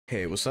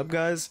Hey, what's up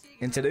guys?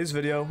 In today's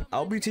video,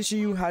 I'll be teaching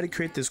you how to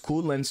create this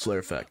cool lens flare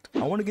effect.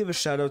 I want to give a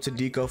shout out to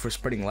Deco for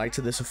spreading light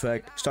to this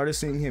effect. Started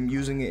seeing him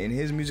using it in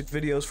his music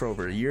videos for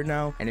over a year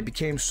now, and it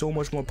became so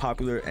much more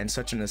popular and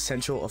such an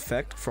essential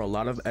effect for a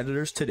lot of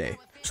editors today.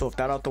 So with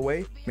that out the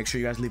way, make sure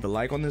you guys leave a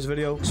like on this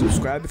video,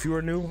 subscribe if you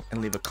are new, and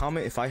leave a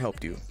comment if I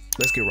helped you.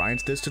 Let's get right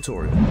into this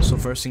tutorial. So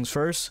first things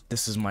first,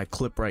 this is my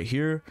clip right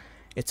here.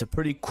 It's a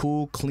pretty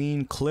cool,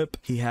 clean clip.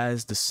 He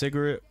has the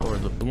cigarette or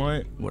the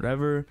blunt,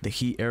 whatever, the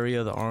heat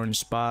area, the orange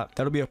spot.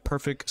 That'll be a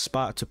perfect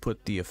spot to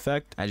put the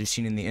effect. As you've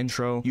seen in the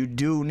intro, you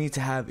do need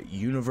to have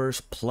Universe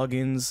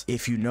plugins.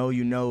 If you know,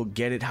 you know,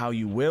 get it how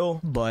you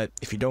will. But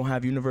if you don't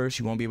have Universe,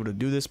 you won't be able to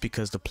do this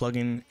because the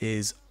plugin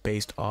is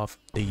based off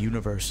the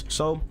Universe.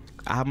 So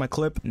I have my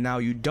clip. Now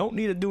you don't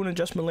need to do an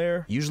adjustment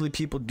layer. Usually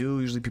people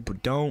do, usually people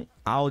don't.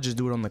 I'll just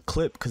do it on the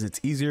clip because it's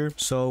easier.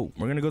 So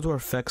we're gonna go to our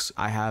effects.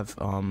 I have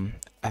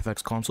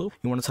FX console.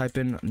 You want to type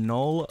in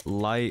Knoll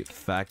Light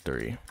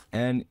Factory,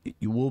 and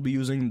you will be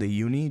using the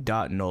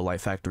uni.Knoll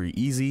Light Factory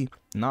easy,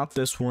 not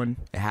this one.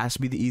 It has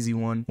to be the easy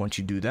one. Once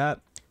you do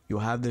that, you'll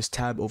have this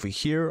tab over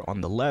here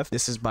on the left.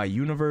 This is by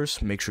Universe.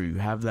 Make sure you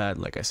have that,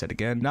 like I said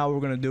again. Now what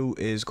we're gonna do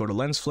is go to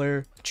lens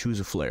flare, choose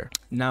a flare.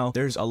 Now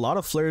there's a lot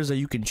of flares that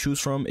you can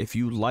choose from. If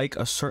you like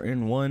a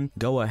certain one,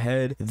 go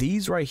ahead.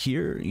 These right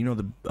here, you know,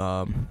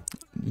 the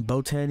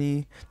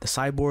Botany, the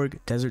Cyborg,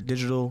 Desert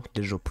Digital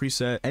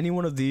preset, any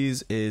one of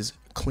these is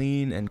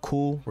clean and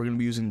cool. We're gonna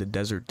be using the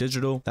Desert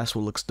Digital. That's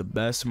what looks the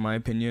best in my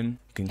opinion.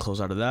 You can close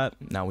out of that.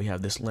 Now we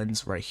have this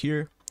lens right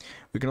here.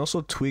 We can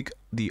also tweak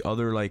the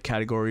other like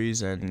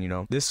categories, and you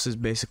know, this is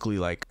basically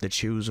like the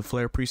choose a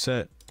flare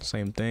preset,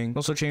 same thing.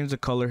 Also change the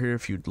color here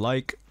if you'd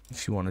like,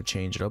 if you want to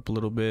change it up a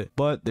little bit,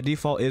 but the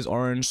default is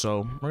orange,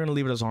 so we're gonna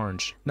leave it as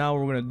orange. Now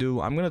what we're gonna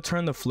do, I'm gonna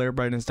turn the flare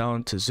brightness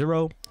down to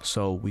 0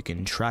 so we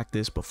can track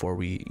this before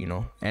we, you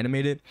know,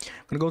 animate it.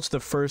 I'm gonna go to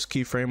the first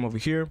keyframe over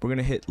here. We're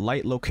gonna hit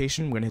light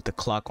location. We're gonna hit the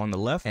clock on the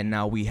left, and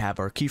now we have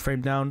our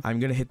keyframe down. I'm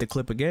gonna hit the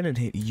clip again and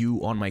hit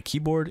U on my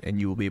keyboard,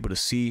 and you will be able to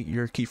see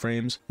your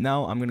keyframes.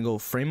 Now I'm gonna go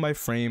frame by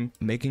frame,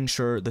 making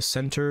sure the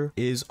center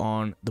is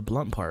on the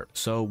blunt part,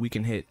 so we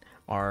can hit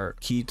our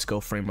key to go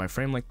frame by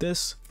frame like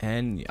this,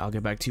 and I'll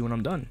get back to you when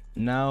I'm done.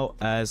 Now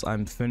as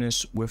I'm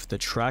finished with the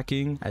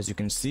tracking, as you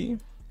can see,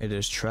 it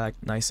is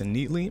tracked nice and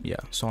neatly. Yeah,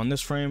 so on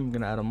this frame I'm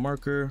gonna add a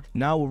marker.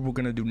 Now what we're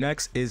gonna do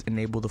next is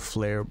enable the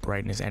flare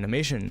brightness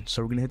animation.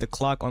 So we're gonna hit the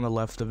clock on the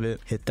left of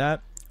it, hit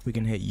that. We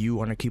can hit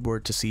U on our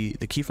keyboard to see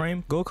the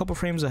keyframe. Go a couple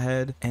frames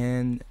ahead,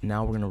 and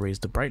now we're gonna raise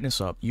the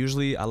brightness up.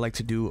 Usually I like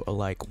to do a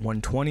like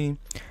 120,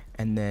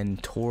 and then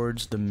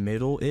towards the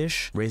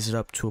middle-ish, raise it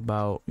up to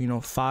about, you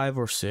know, 5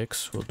 or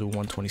 6. We'll do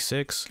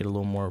 126, get a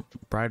little more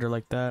brighter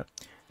like that.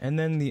 And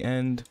then the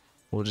end,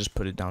 we'll just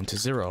put it down to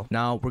 0.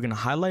 Now we're gonna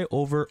highlight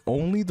over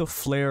only the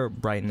flare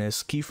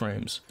brightness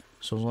keyframes.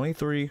 So there's only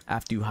 3.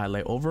 After you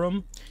highlight over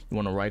them, you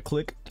wanna right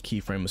click,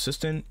 keyframe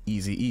assistant,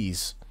 easy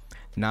ease.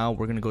 Now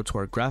we're gonna go to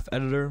our graph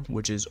editor,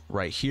 which is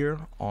right here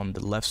on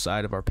the left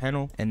side of our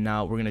panel. And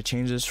now we're gonna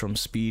change this from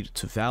speed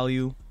to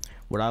value.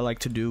 What I like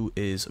to do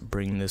is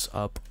bring this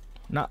up,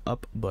 not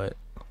up, but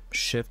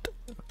shift,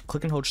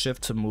 click and hold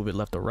shift to move it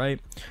left or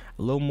right,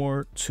 a little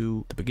more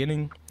to the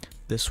beginning,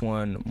 this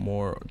one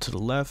more to the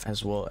left,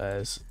 as well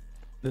as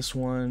this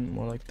one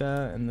more like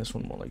that, and this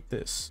one more like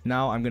this.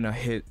 Now I'm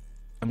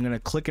gonna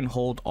click and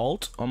hold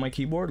Alt on my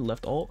keyboard,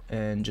 left Alt,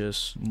 and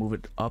just move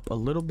it up a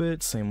little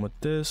bit. Same with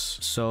this.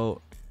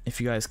 So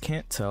if you guys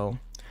can't tell,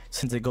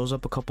 since it goes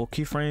up a couple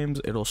keyframes,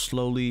 it'll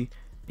slowly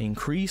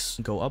increase,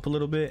 go up a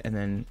little bit, and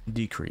then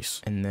decrease,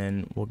 and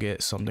then we'll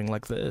get something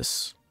like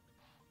this.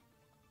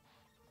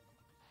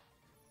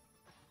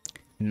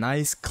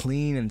 Nice,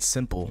 clean, and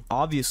simple.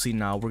 Obviously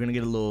now we're gonna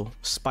get a little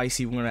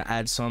spicy. We're gonna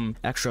add some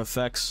extra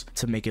effects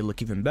to make it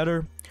look even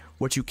better.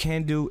 What you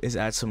can do is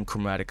add some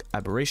chromatic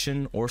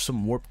aberration or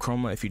some warp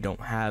chroma if you don't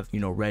have, you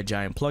know, Red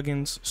Giant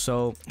plugins.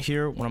 So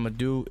here what I'm gonna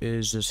do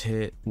is just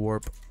hit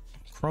warp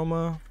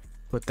chroma,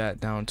 put that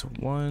down to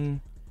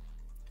 1,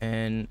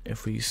 and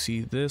if we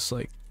see this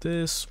like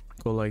this,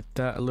 go like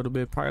that a little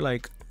bit, probably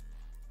like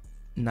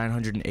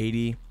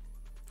 980,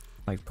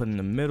 like put in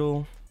the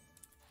middle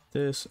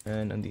this,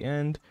 and in the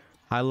end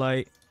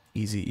highlight,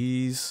 easy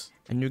ease,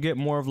 and you get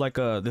more of like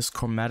this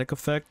chromatic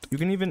effect. You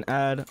can even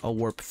add a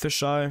warp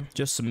fisheye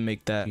just to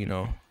make that, you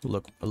know,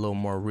 look a little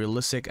more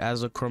realistic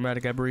as a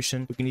chromatic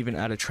aberration. You can even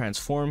add a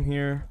transform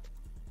here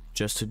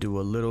just to do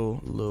a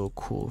little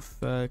cool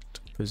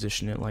effect.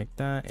 Position it like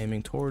that,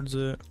 aiming towards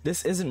it.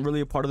 This isn't really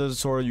a part of the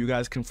tutorial. You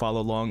guys can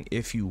follow along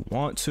if you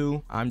want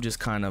to. I'm just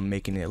kind of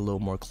making it a little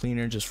more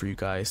cleaner just for you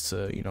guys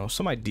to, you know,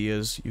 some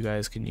ideas you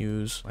guys can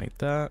use like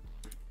that.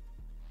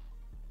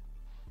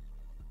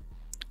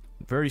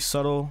 Very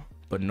subtle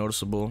but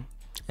noticeable.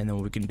 And then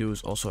what we can do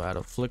is also add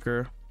a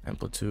flicker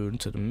amplitude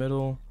to the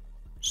middle,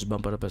 just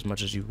bump it up as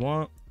much as you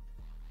want.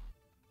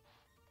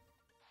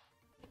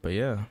 But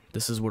yeah,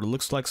 this is what it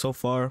looks like so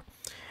far.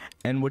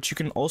 And what you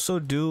can also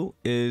do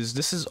is,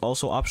 this is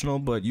also optional,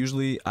 but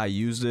usually I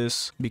use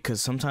this because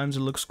sometimes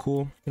it looks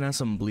cool. You can add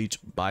some bleach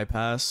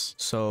bypass.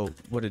 So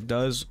what it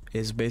does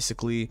is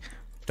basically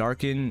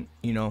darken,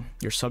 you know,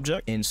 your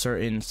subject in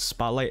certain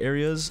spotlight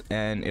areas,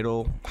 and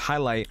it'll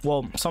highlight,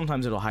 well,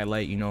 sometimes it'll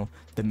highlight, you know,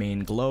 the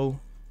main glow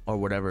or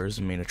whatever is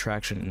the main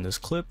attraction in this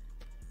clip,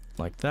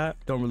 like that.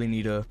 Don't really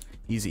need to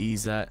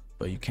ease that,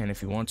 but you can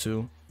if you want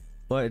to.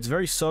 But it's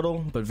very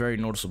subtle but very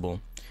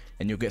noticeable,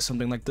 and you'll get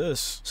something like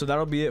this. So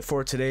that'll be it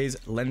for today's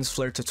lens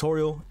flare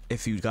tutorial.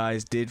 If you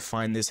guys did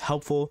find this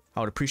helpful, I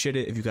would appreciate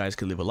it if you guys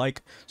could leave a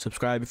like,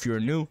 subscribe if you're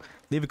new,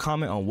 leave a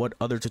comment on what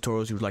other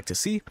tutorials you would like to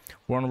see.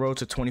 We're on the road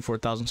to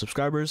 24,000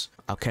 subscribers.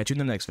 I'll catch you in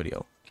the next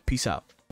video. Peace out.